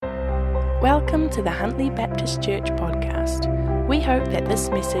Welcome to the Huntly Baptist Church podcast. We hope that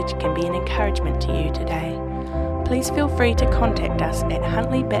this message can be an encouragement to you today. Please feel free to contact us at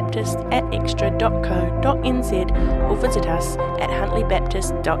huntlybaptist@extra.co.nz or visit us at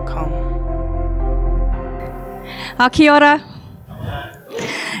huntlybaptist.com. Kia ora.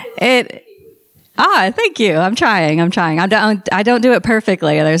 Thank you. I'm trying. I don't do it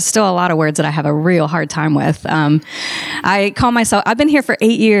perfectly. There's still a lot of words that I have a real hard time with. I've been here for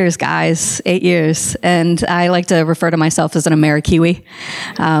 8 years, guys, 8 years. And I like to refer to myself as an Amerikiwi.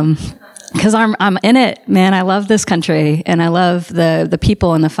 Because I'm in it, man. I love this country, and I love the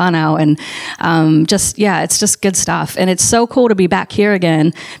people and the whānau, and it's just good stuff. And it's so cool to be back here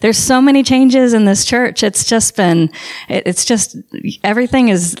again. There's so many changes in this church. It's just everything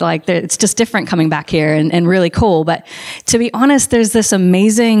is like, it's just different coming back here and really cool. But to be honest, there's this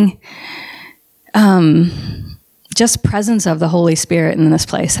amazing just presence of the Holy Spirit in this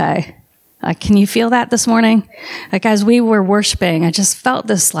place, hey? Can you feel that this morning? As we were worshiping, I just felt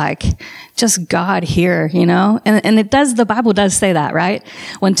this, just God here, you know? And the Bible does say that, right?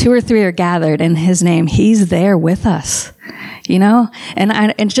 When 2 or 3 are gathered in His name, He's there with us, you know?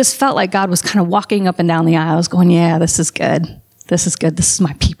 And it just felt like God was kind of walking up and down the aisles going, yeah, this is good. This is good. This is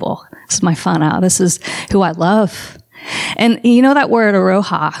my people. This is my whānau. This is who I love. And you know that word,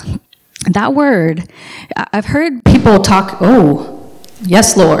 aroha? That word, I've heard people talk,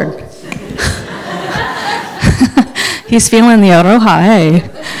 yes, Lord. He's feeling the aroha, hey.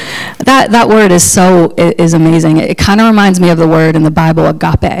 That word is amazing. It kind of reminds me of the word in the Bible,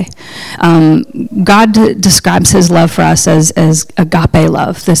 agape. God describes His love for us as agape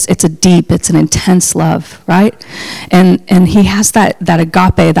love. It's an intense love, right? And He has that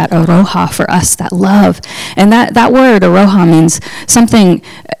agape, that aroha for us, that love. And that word aroha means something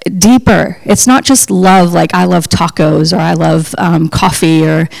deeper. It's not just love like I love tacos or I love coffee,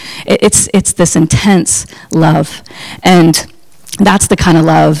 or it's this intense love. And that's the kind of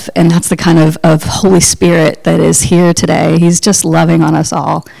love, and that's the kind of Holy Spirit that is here today. He's just loving on us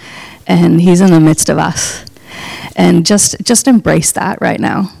all, and He's in the midst of us. And just embrace that right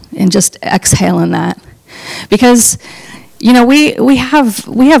now, and just exhale in that. Because, you know, we have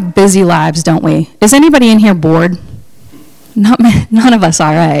busy lives, don't we? Is anybody in here bored? None of us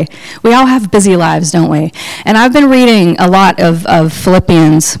are, eh? We all have busy lives, don't we? And I've been reading a lot of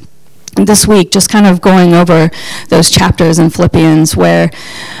Philippians this week, just kind of going over those chapters in Philippians where,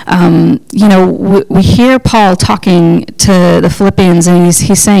 we hear Paul talking to the Philippians, and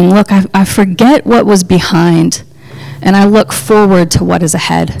he's saying, look, I forget what was behind, and I look forward to what is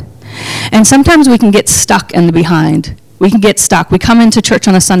ahead. And sometimes we can get stuck in the behind. We can get stuck. We come into church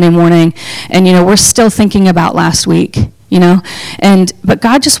on a Sunday morning, and, we're still thinking about last week, but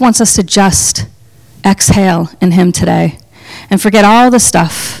God just wants us to just exhale in Him today and forget all the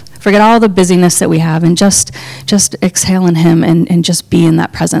stuff. Forget all the busyness that we have, and just exhale in Him and just be in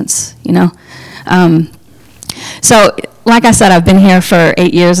that presence, So, like I said, I've been here for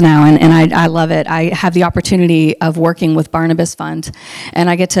 8 years now, and I love it. I have the opportunity of working with Barnabas Fund, and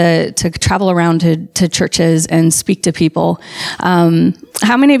I get to travel around to churches and speak to people.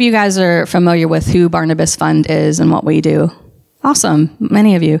 How many of you guys are familiar with who Barnabas Fund is and what we do? Awesome,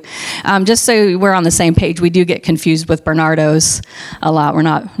 many of you. Just so we're on the same page, we do get confused with Bernardo's a lot. We're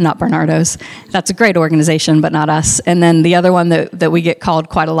not Bernardo's. That's a great organization, but not us. And then the other one that we get called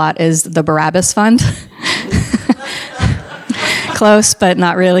quite a lot is the Barabbas Fund. Close, but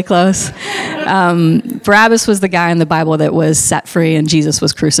not really close. Barabbas was the guy in the Bible that was set free and Jesus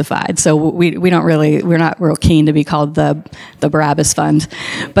was crucified. So we're not real keen to be called the Barabbas Fund.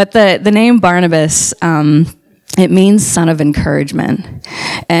 But the name Barnabas, it means son of encouragement.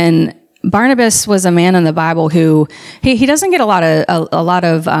 And Barnabas was a man in the Bible who he doesn't get a lot of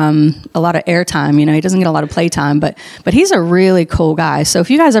airtime. He doesn't get a lot of playtime, but he's a really cool guy. So if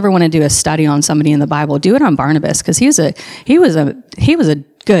you guys ever want to do a study on somebody in the Bible, do it on Barnabas, because he was a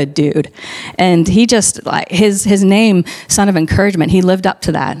good dude. And he just, his name, son of encouragement, he lived up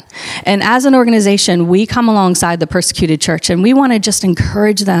to that. And as an organization, we come alongside the persecuted church, and we want to just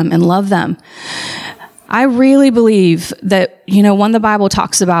encourage them and love them. I really believe that, when the Bible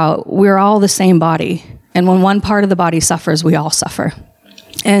talks about we're all the same body, and when one part of the body suffers, we all suffer.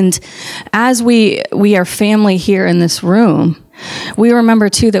 And as we are family here in this room, we remember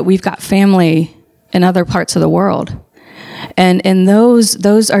too that we've got family in other parts of the world. And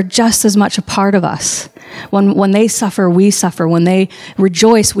those are just as much a part of us. When they suffer, we suffer. When they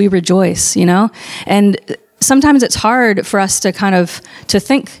rejoice, we rejoice, And sometimes it's hard for us to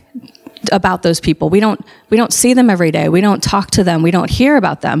think about those people. We don't see them every day. We don't talk to them. We don't hear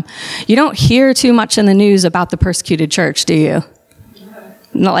about them. You don't hear too much in the news about the persecuted church, do you?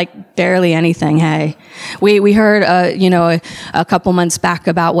 Not like barely anything, hey. We heard, a couple months back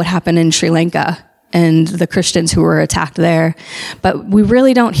about what happened in Sri Lanka and the Christians who were attacked there. But we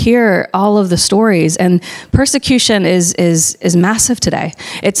really don't hear all of the stories, and persecution is massive today.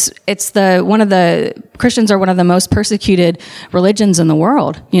 Christians are one of the most persecuted religions in the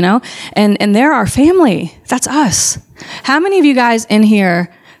world, and they're our family. That's us. How many of you guys in here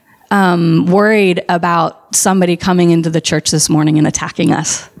worried about somebody coming into the church this morning and attacking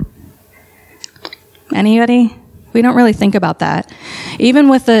us? Anybody? We don't really think about that. Even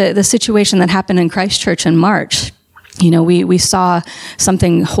with the situation that happened in Christchurch in March, we saw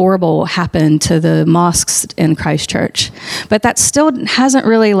something horrible happen to the mosques in Christchurch, but that still hasn't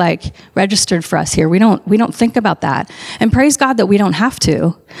really registered for us here. We don't think about that, and praise God that we don't have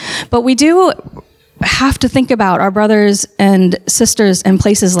to, but we do have to think about our brothers and sisters in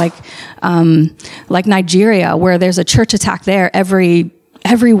places like Nigeria, where there's a church attack there every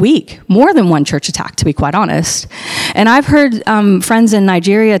week, more than one church attack, to be quite honest. And I've heard friends in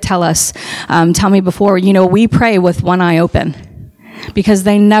Nigeria tell me before, we pray with one eye open because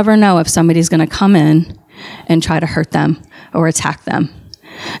they never know if somebody's going to come in and try to hurt them or attack them.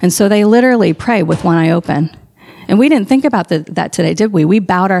 And so they literally pray with one eye open. And we didn't think about that today, did we? We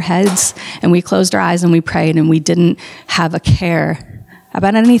bowed our heads and we closed our eyes and we prayed, and we didn't have a care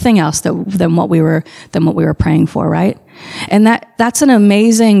about anything else than what we were praying for, right? And that's an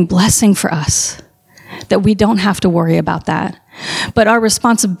amazing blessing for us, that we don't have to worry about that. But our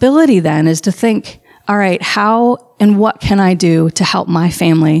responsibility then is to think, all right, how and what can I do to help my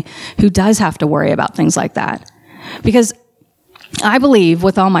family who does have to worry about things like that? Because I believe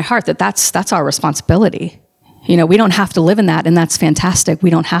with all my heart that that's our responsibility. We don't have to live in that, and that's fantastic.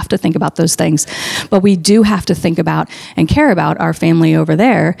 We don't have to think about those things, but we do have to think about and care about our family over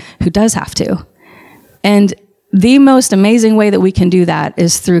there who does have to. And the most amazing way that we can do that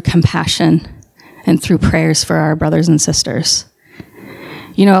is through compassion and through prayers for our brothers and sisters.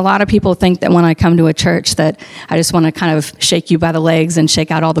 A lot of people think that when I come to a church that I just want to kind of shake you by the legs and shake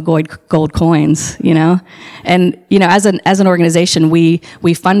out all the gold coins, And, as an organization, we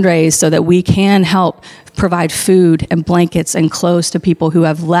fundraise so that we can help provide food and blankets and clothes to people who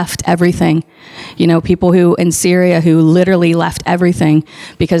have left everything. People who in Syria who literally left everything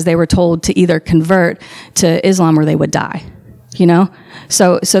because they were told to either convert to Islam or they would die,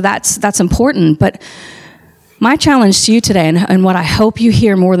 So that's important, but my challenge to you today, and what I hope you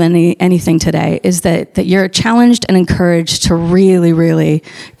hear more than anything today, is that you're challenged and encouraged to really, really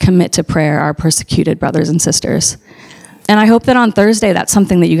commit to prayer, our persecuted brothers and sisters. And I hope that on Thursday, that's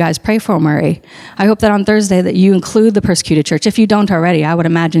something that you guys pray for, Murray. I hope that on Thursday that you include the persecuted church. If you don't already, I would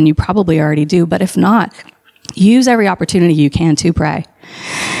imagine you probably already do. But if not, use every opportunity you can to pray.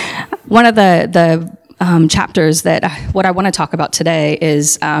 One of the chapters that what I want to talk about today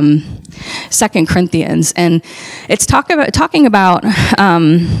is 2 Corinthians, and it's talking about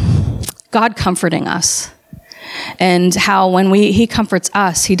God comforting us, and how when He comforts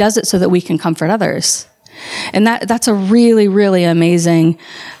us, He does it so that we can comfort others, and that's a really, really amazing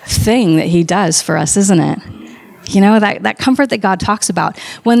thing that He does for us, isn't it? That comfort that God talks about.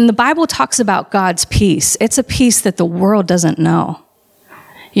 When the Bible talks about God's peace, it's a peace that the world doesn't know.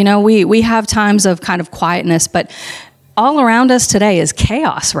 We have times of kind of quietness, but all around us today is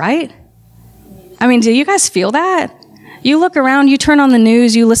chaos, right? I mean, do you guys feel that? You look around, you turn on the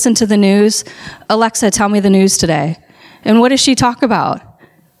news, you listen to the news. Alexa, tell me the news today. And what does she talk about?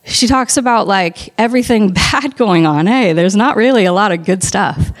 She talks about everything bad going on. Hey, there's not really a lot of good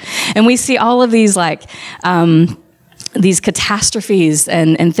stuff. And we see all of these these catastrophes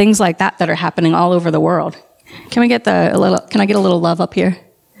and things like that are happening all over the world. Can I get a little love up here?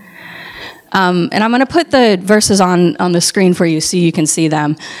 And I'm going to put the verses on the screen for you so you can see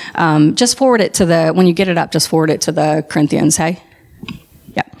them. Just forward it when you get it up, just forward it to the Corinthians, hey?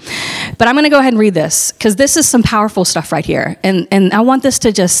 Yeah. But I'm going to go ahead and read this, because this is some powerful stuff right here. And I want this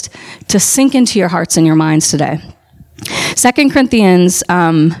to sink into your hearts and your minds today. 2 Corinthians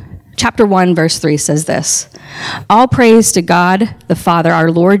chapter 1, verse 3 says this: "All praise to God, the Father,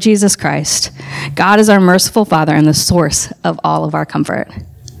 our Lord Jesus Christ. God is our merciful Father and the source of all of our comfort."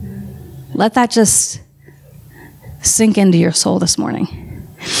 Let that just sink into your soul this morning.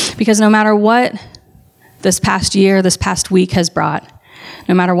 Because no matter what this past year, this past week has brought,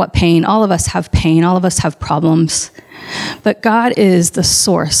 no matter what pain, all of us have pain, all of us have problems, but God is the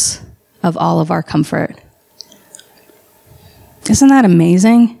source of all of our comfort. Isn't that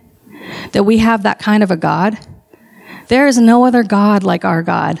amazing? That we have that kind of a God? There is no other God like our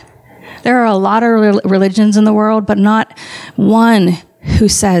God. There are a lot of religions in the world, but not one who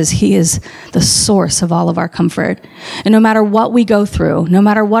says he is the source of all of our comfort. And no matter what we go through, no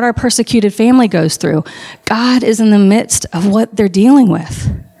matter what our persecuted family goes through, God is in the midst of what they're dealing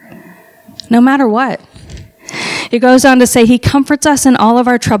with. No matter what. It goes on to say, he comforts us in all of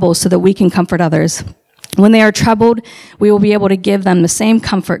our troubles so that we can comfort others. When they are troubled, we will be able to give them the same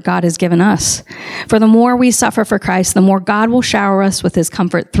comfort God has given us. For the more we suffer for Christ, the more God will shower us with his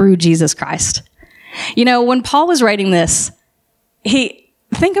comfort through Jesus Christ. You know, when Paul was writing this,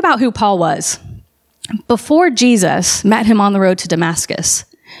 think about who Paul was. Before Jesus met him on the road to Damascus,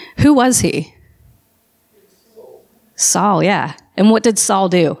 who was he? Saul, yeah. And what did Saul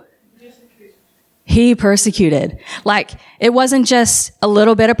do? He persecuted. Like, it wasn't just a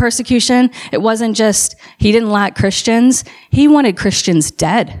little bit of persecution. It wasn't just, he didn't like Christians. He wanted Christians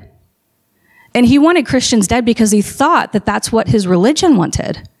dead. And he wanted Christians dead because he thought that that's what his religion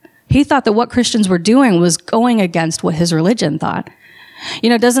wanted. He thought that what Christians were doing was going against what his religion thought. You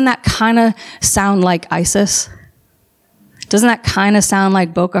know, doesn't that kind of sound like ISIS? Doesn't that kind of sound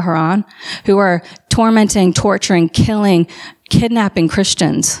like Boko Haram, who are tormenting, torturing, killing, kidnapping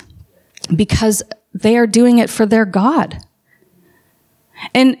Christians because they are doing it for their God?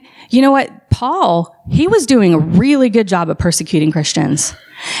 And you know what? Paul, he was doing a really good job of persecuting Christians.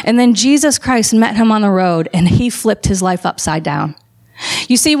 And then Jesus Christ met him on the road and he flipped his life upside down.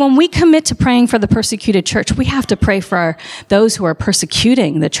 You see, when we commit to praying for the persecuted church, we have to pray for those who are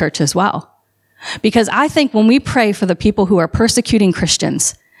persecuting the church as well. Because I think when we pray for the people who are persecuting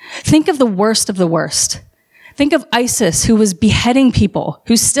Christians, think of the worst of the worst. Think of ISIS, who was beheading people,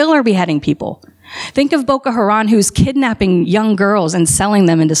 who still are beheading people. Think of Boko Haram, who's kidnapping young girls and selling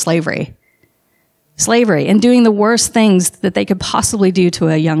them into slavery, and doing the worst things that they could possibly do to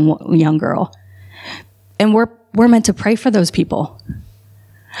a young girl. And we're meant to pray for those people.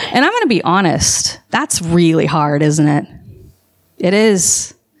 And I'm going to be honest, that's really hard, isn't it? It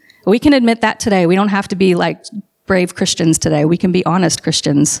is. We can admit that today. We don't have to be like brave Christians today. We can be honest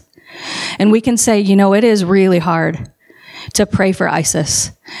Christians. And we can say, you know, it is really hard to pray for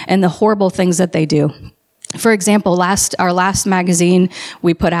ISIS and the horrible things that they do. For example, our last magazine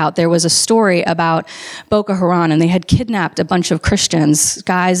we put out, there was a story about Boko Haram, and they had kidnapped a bunch of Christians,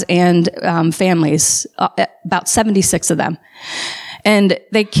 guys and families, about 76 of them. And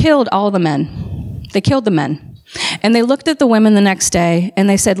they killed all the men. They killed the men. And they looked at the women the next day, and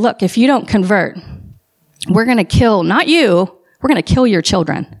they said, look, if you don't convert, we're going to kill, not you, we're going to kill your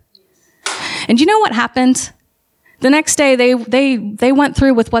children. And you know what happened? The next day, they went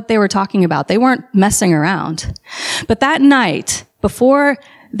through with what they were talking about. They weren't messing around. But that night, before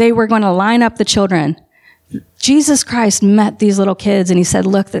they were going to line up the children, Jesus Christ met these little kids and he said,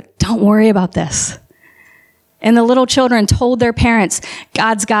 look, don't worry about this. And the little children told their parents,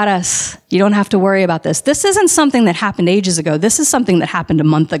 God's got us. You don't have to worry about this. This isn't something that happened ages ago. This is something that happened a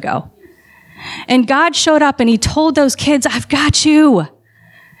month ago. And God showed up and he told those kids, I've got you.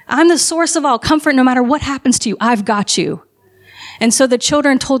 I'm the source of all comfort. No matter what happens to you, I've got you. And so the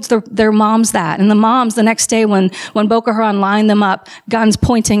children told their moms that. And the moms the next day when Boko Haram lined them up, guns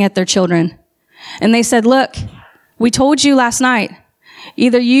pointing at their children. And they said, look, we told you last night,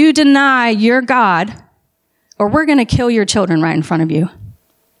 either you deny your God or we're going to kill your children right in front of you.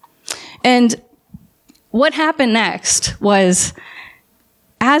 And what happened next was,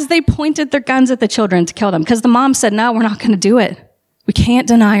 as they pointed their guns at the children to kill them, because the mom said, no, we're not going to do it. We can't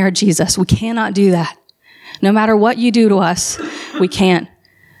deny our Jesus. We cannot do that. No matter what you do to us, we can't.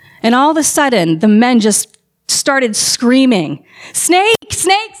 And all of a sudden, the men just started screaming, snake,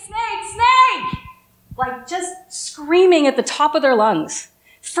 snake, snake, snake! Like just screaming at the top of their lungs,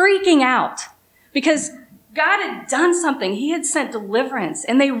 freaking out. Because God had done something. He had sent deliverance.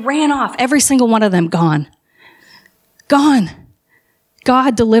 And they ran off, every single one of them gone. Gone.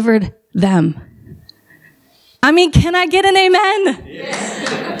 God delivered them. I mean, can I get an amen?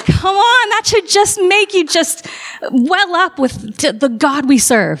 Yes. Come on, that should just make you just well up with the God we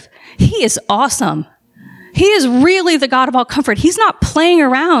serve. He is awesome. He is really the God of all comfort. He's not playing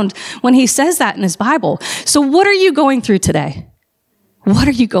around when he says that in his Bible. So what are you going through today? What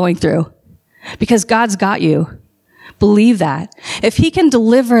are you going through? Because God's got you. Believe that. If he can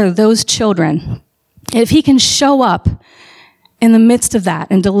deliver those children, if he can show up in the midst of that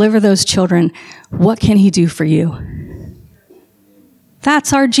and deliver those children, what can he do for you?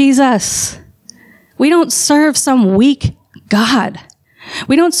 That's our Jesus. We don't serve some weak God.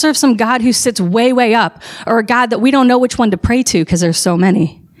 We don't serve some God who sits way, way up, or a God that we don't know which one to pray to because there's so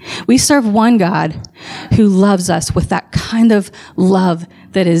many. We serve one God who loves us with that kind of love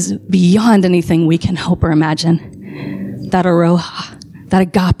that is beyond anything we can hope or imagine. That aroha, that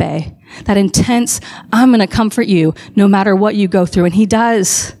agape, that intense, I'm going to comfort you no matter what you go through. And he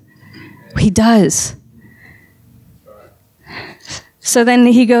does. He does. So then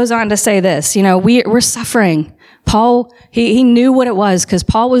he goes on to say this, we're suffering. Paul, he knew what it was because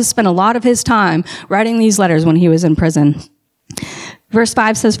Paul spent a lot of his time writing these letters when he was in prison. Verse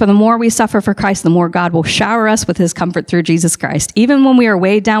 5 says, for the more we suffer for Christ, the more God will shower us with his comfort through Jesus Christ. Even when we are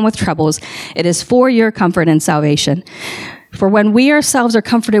weighed down with troubles, it is for your comfort and salvation. For when we ourselves are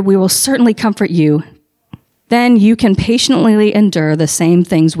comforted, we will certainly comfort you. Then you can patiently endure the same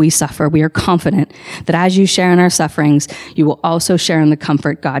things we suffer. We are confident that as you share in our sufferings, you will also share in the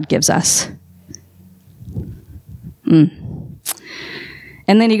comfort God gives us.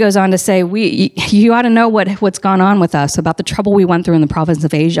 And then he goes on to say, you ought to know what's gone on with us, about the trouble we went through in the province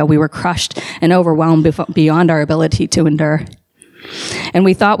of Asia. We were crushed and overwhelmed beyond our ability to endure. And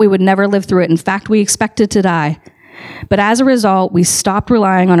we thought we would never live through it. In fact, we expected to die. But as a result, we stopped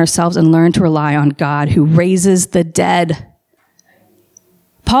relying on ourselves and learned to rely on God, who raises the dead.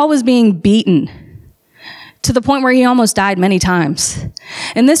 Paul was being beaten to the point where he almost died many times.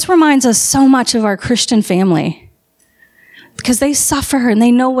 And this reminds us so much of our Christian family, because they suffer and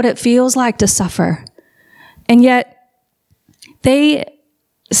they know what it feels like to suffer. And yet they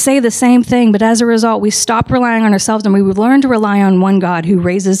say the same thing, but as a result, we stop relying on ourselves and we learn to rely on one God who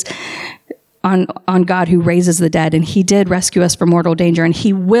raises on God who raises the dead. And he did rescue us from mortal danger, and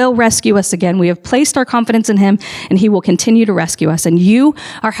he will rescue us again. We have placed our confidence in him, and he will continue to rescue us. And you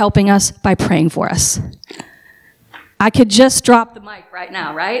are helping us by praying for us. I could just drop the mic right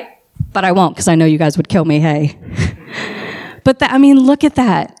now, right? But I won't, because I know you guys would kill me, hey. But look at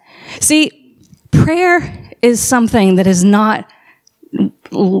that. See, prayer is something that is not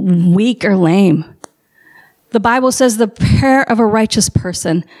weak or lame. The Bible says the prayer of a righteous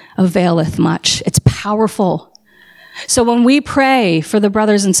person availeth much. It's powerful. So when we pray for the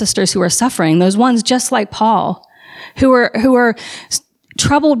brothers and sisters who are suffering, those ones just like Paul, who are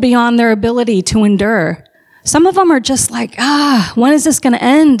troubled beyond their ability to endure, some of them are just like, when is this going to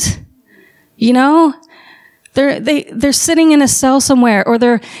end? They're sitting in a cell somewhere, or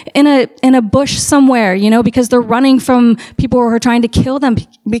they're in a bush somewhere, because they're running from people who are trying to kill them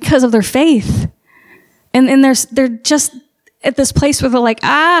because of their faith. And they're just at this place where they're like,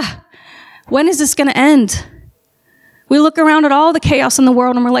 when is this going to end? We look around at all the chaos in the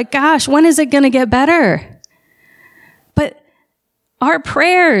world and we're like, gosh, when is it going to get better? But our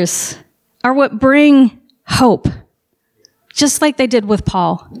prayers are what bring hope, just like they did with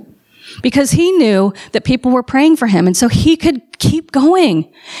Paul. Because he knew that people were praying for him, and so he could keep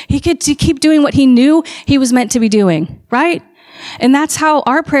going. He could keep doing what he knew he was meant to be doing, right? And that's how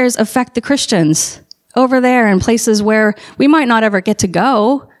our prayers affect the Christians over there in places where we might not ever get to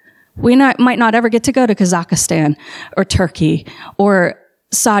go. We might not ever get to go to Kazakhstan or Turkey or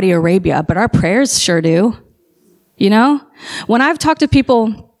Saudi Arabia, but our prayers sure do. When I've talked to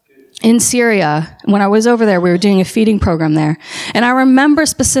people in Syria, when I was over there, we were doing a feeding program there. And I remember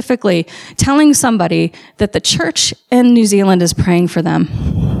specifically telling somebody that the church in New Zealand is praying for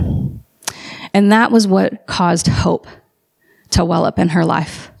them. And that was what caused hope to well up in her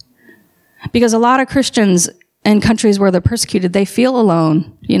life. Because a lot of Christians in countries where they're persecuted, they feel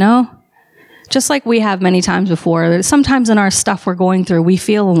alone, just like we have many times before. Sometimes in our stuff we're going through, we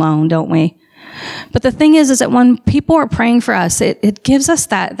feel alone, don't we? But the thing is that when people are praying for us, it gives us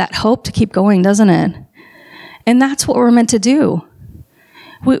that hope to keep going, doesn't it? And that's what we're meant to do.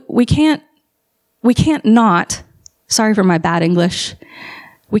 We can't not, sorry for my bad English,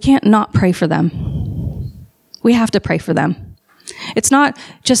 we can't not pray for them. We have to pray for them. It's not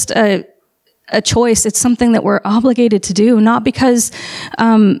just a choice, it's something that we're obligated to do, not because,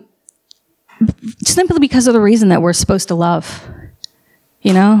 simply because of the reason that we're supposed to love.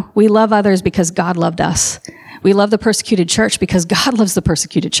 We love others because God loved us. We love the persecuted church because God loves the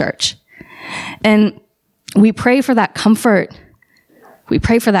persecuted church. And we pray for that comfort. We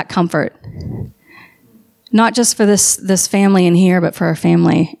pray for that comfort. Not just for this family in here, but for our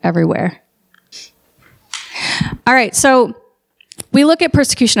family everywhere. All right, so we look at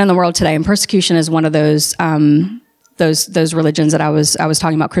persecution in the world today, and persecution is one of those religions that I was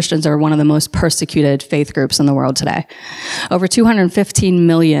talking about. Christians are one of the most persecuted faith groups in the world today. Over 215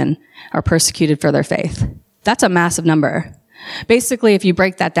 million are persecuted for their faith. That's a massive number. Basically, if you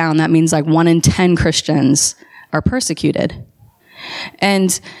break that down, that means like 1 in 10 Christians are persecuted.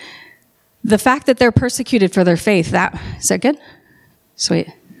 And the fact that they're persecuted for their faith, is that good? Sweet.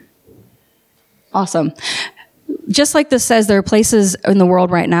 Awesome. Just like this says, there are places in the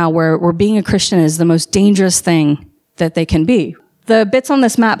world right now where being a Christian is the most dangerous thing that they can be. The bits on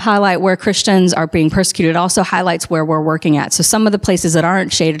this map highlight where Christians are being persecuted. It also highlights where we're working at. So some of the places that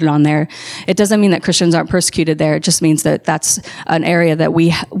aren't shaded on there, it doesn't mean that Christians aren't persecuted there. It just means that that's an area that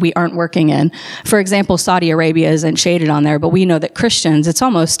we aren't working in. For example, Saudi Arabia isn't shaded on there, but we know that Christians, it's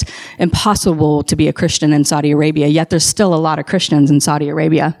almost impossible to be a Christian in Saudi Arabia, yet there's still a lot of Christians in Saudi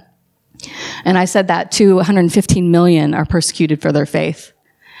Arabia. And I said that 215 million are persecuted for their faith.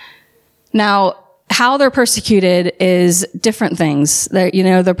 Now, how they're persecuted is different things.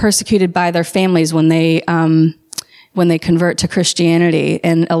 They're persecuted by their families when they convert to Christianity.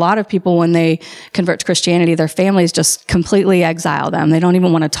 And a lot of people, when they convert to Christianity, their families just completely exile them. They don't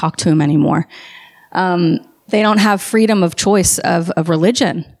even want to talk to them anymore. They don't have freedom of choice of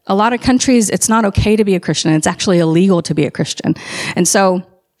religion. A lot of countries, it's not okay to be a Christian. It's actually illegal to be a Christian. And so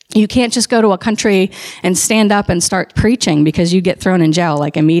you can't just go to a country and stand up and start preaching because you get thrown in jail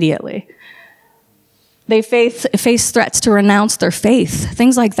like immediately. They face threats to renounce their faith,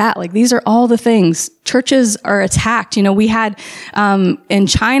 things like that. Like, these are all the things. Churches are attacked. We had in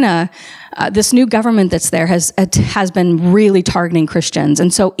China, this new government that's there has been really targeting Christians.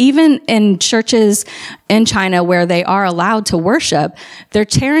 And so even in churches in China where they are allowed to worship, they're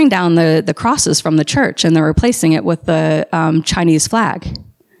tearing down the crosses from the church and they're replacing it with the Chinese flag.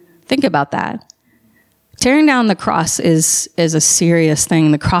 Think about that. Tearing down the cross is a serious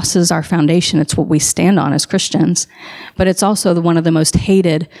thing. The cross is our foundation. It's what we stand on as Christians. But it's also one of the most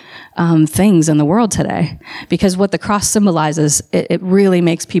hated things in the world today. Because what the cross symbolizes, it really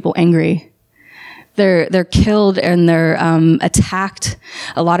makes people angry. They're killed and they're attacked.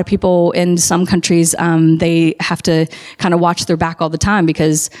 A lot of people in some countries, they have to kind of watch their back all the time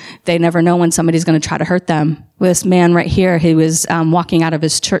because they never know when somebody's going to try to hurt them. This man right here, he was walking out of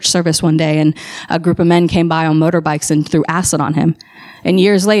his church service one day, and a group of men came by on motorbikes and threw acid on him. And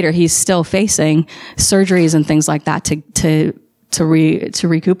years later, he's still facing surgeries and things like that to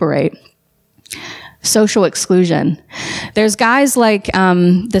recuperate. Social exclusion. There's guys like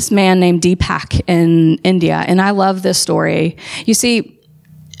this man named Deepak in India, and I love this story. You see,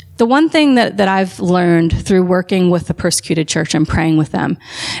 the one thing that I've learned through working with the persecuted church and praying with them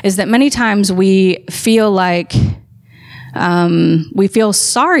is that many times we feel like we feel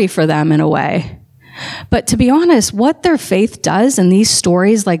sorry for them in a way. But to be honest, what their faith does in these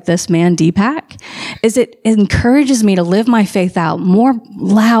stories like this man Deepak is it encourages me to live my faith out more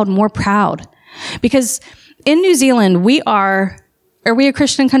loud, more proud. Because in New Zealand, are we a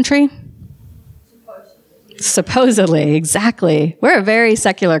Christian country? Supposedly, exactly. We're a very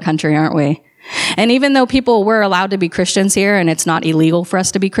secular country, aren't we? And even though people were allowed to be Christians here and it's not illegal for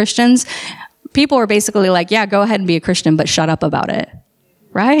us to be Christians, people are basically like, yeah, go ahead and be a Christian, but shut up about it.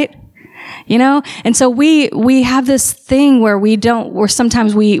 Right? And so we have this thing where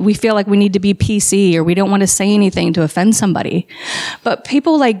sometimes we feel like we need to be PC or we don't want to say anything to offend somebody. But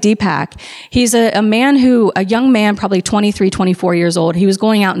people like Deepak, he's a young man, probably 23, 24 years old. He was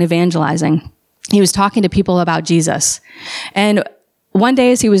going out and evangelizing. He was talking to people about Jesus. And one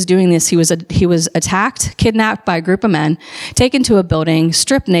day as he was doing this, he was attacked, kidnapped by a group of men, taken to a building,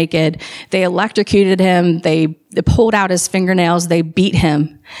 stripped naked. They electrocuted him. They pulled out his fingernails. They beat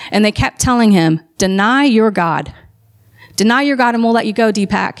him. And they kept telling him, deny your God. Deny your God and we'll let you go,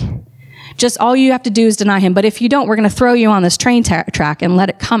 Deepak. Just all you have to do is deny him. But if you don't, we're going to throw you on this train track and let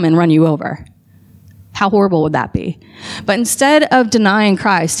it come and run you over. How horrible would that be? But instead of denying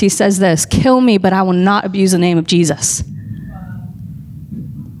Christ, he says this, kill me, but I will not abuse the name of Jesus.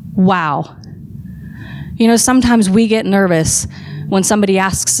 Wow. Sometimes we get nervous when somebody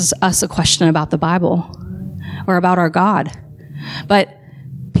asks us a question about the Bible or about our God. But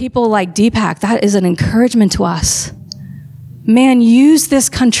people like Deepak, that is an encouragement to us. Man, use this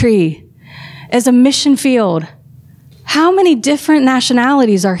country as a mission field. How many different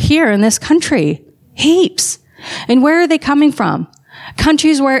nationalities are here in this country? Heaps. And where are they coming from?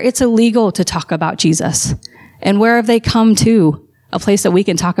 Countries where it's illegal to talk about Jesus. And where have they come to? A place that we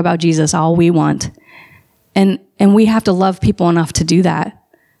can talk about Jesus all we want. And we have to love people enough to do that.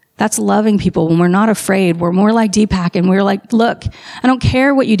 That's loving people when we're not afraid. We're more like Deepak and we're like, look, I don't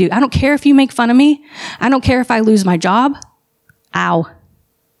care what you do. I don't care if you make fun of me. I don't care if I lose my job. Ow.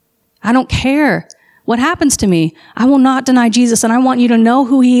 I don't care what happens to me. I will not deny Jesus, and I want you to know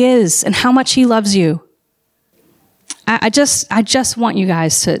who he is and how much he loves you. I just want you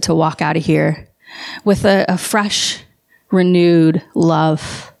guys to walk out of here with a fresh, renewed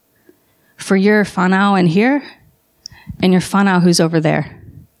love for your whānau in here and your whānau who's over there.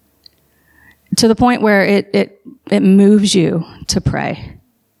 To the point where it moves you to pray.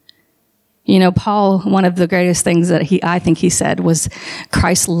 Paul, one of the greatest things that I think he said was,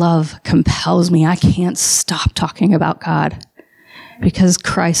 Christ's love compels me. I can't stop talking about God. because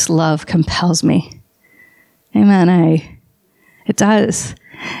Christ's love compels me. Amen. It does.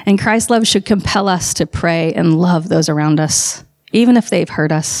 And Christ's love should compel us to pray and love those around us, even if they've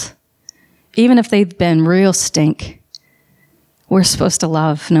hurt us, even if they've been real stink. We're supposed to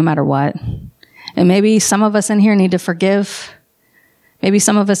love no matter what. And maybe some of us in here need to forgive. Maybe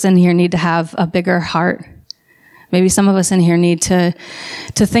some of us in here need to have a bigger heart. Maybe some of us in here need to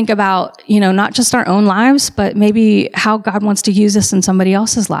think about, not just our own lives, but maybe how God wants to use us in somebody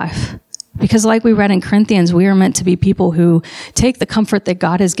else's life. Because like we read in Corinthians, we are meant to be people who take the comfort that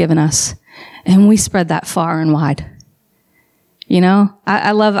God has given us and we spread that far and wide.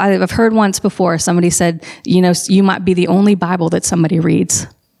 I've heard once before, somebody said, you might be the only Bible that somebody reads.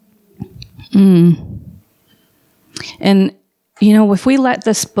 And, if we let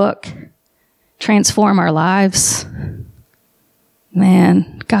this book transform our lives,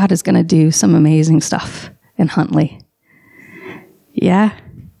 man, God is going to do some amazing stuff in Huntley. Yeah.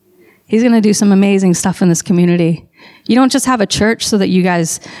 He's going to do some amazing stuff in this community. You don't just have a church so that you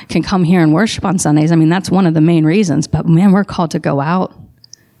guys can come here and worship on Sundays. I mean, that's one of the main reasons, but man, we're called to go out.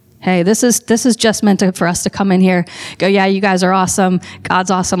 Hey, this is just meant for us to come in here, go, yeah, you guys are awesome.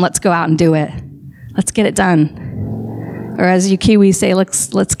 God's awesome. Let's go out and do it. Let's get it done. Or as you Kiwis say,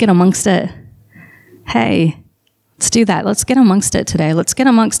 let's get amongst it. Hey, let's do that. Let's get amongst it today. Let's get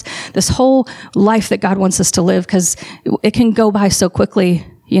amongst this whole life that God wants us to live, because it can go by so quickly,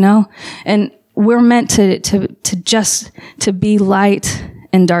 and we're meant to be light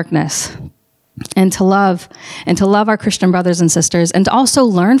in darkness, and to love our Christian brothers and sisters, and to also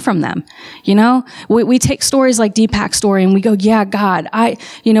learn from them. We take stories like Deepak's story and we go, yeah, God,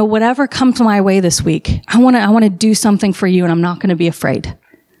 whatever comes my way this week, I want to do something for you, and I'm not going to be afraid.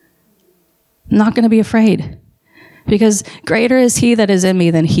 I'm not going to be afraid, because greater is he that is in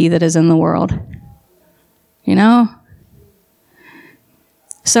me than he that is in the world.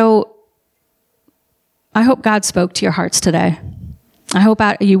 So I hope God spoke to your hearts today. I hope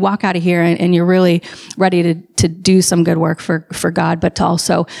you walk out of here and you're really ready to do some good work for God, but to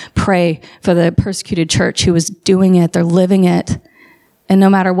also pray for the persecuted church who is doing it. They're living it. And no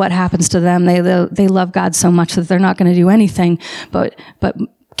matter what happens to them, they love God so much that they're not going to do anything but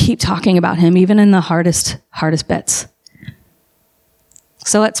keep talking about him, even in the hardest bits.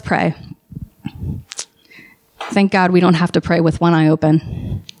 So let's pray. Thank God we don't have to pray with one eye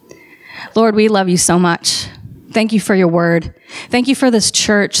open. Lord, we love you so much. Thank you for your word. Thank you for this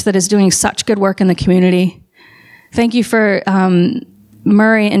church that is doing such good work in the community. Thank you for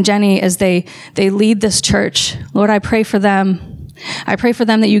Murray and Jenny as they lead this church. Lord, I pray for them. I pray for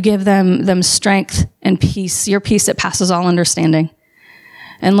them that you give them strength and peace, your peace that passes all understanding.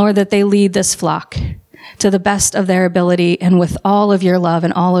 And Lord, that they lead this flock to the best of their ability and with all of your love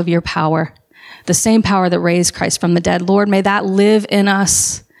and all of your power, the same power that raised Christ from the dead. Lord, may that live in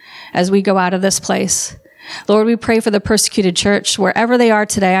us as we go out of this place. Lord, we pray for the persecuted church wherever they are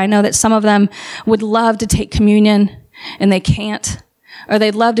today. I know that some of them would love to take communion and they can't, or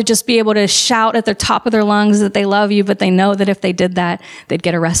they'd love to just be able to shout at the top of their lungs that they love you, but they know that if they did that, they'd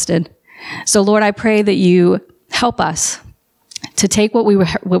get arrested. So Lord, I pray that you help us to take what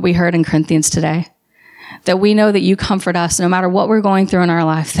we heard in Corinthians today, that we know that you comfort us no matter what we're going through in our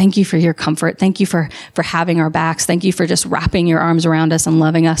life. Thank you for your comfort. Thank you for having our backs. Thank you for just wrapping your arms around us and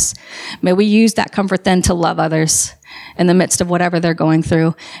loving us. May we use that comfort then to love others in the midst of whatever they're going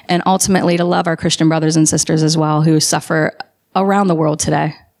through, and ultimately to love our Christian brothers and sisters as well who suffer around the world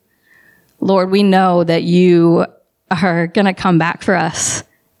today. Lord, we know that you are going to come back for us.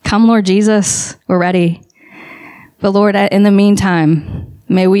 Come, Lord Jesus, we're ready. But Lord, in the meantime,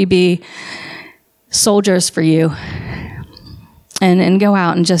 may we be soldiers for you and go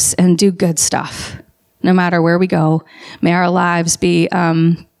out and do good stuff no matter where we go. May our lives be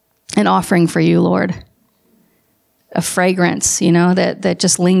an offering for you, Lord, a fragrance, that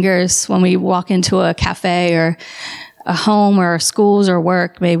just lingers when we walk into a cafe or a home or schools or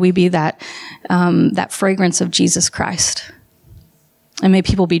work. May we be that fragrance of Jesus Christ, and may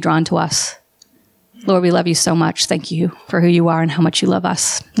people be drawn to us. Lord, we love you so much. Thank you for who you are and how much you love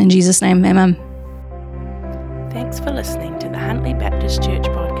us. In Jesus' name, amen. Thanks for listening to the Huntley Baptist Church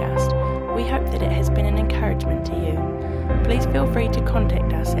podcast. We hope that it has been an encouragement to you. Please feel free to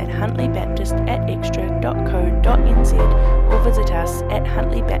contact us at huntleybaptist@extra.co.nz or visit us at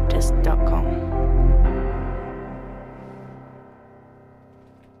huntleybaptist.com.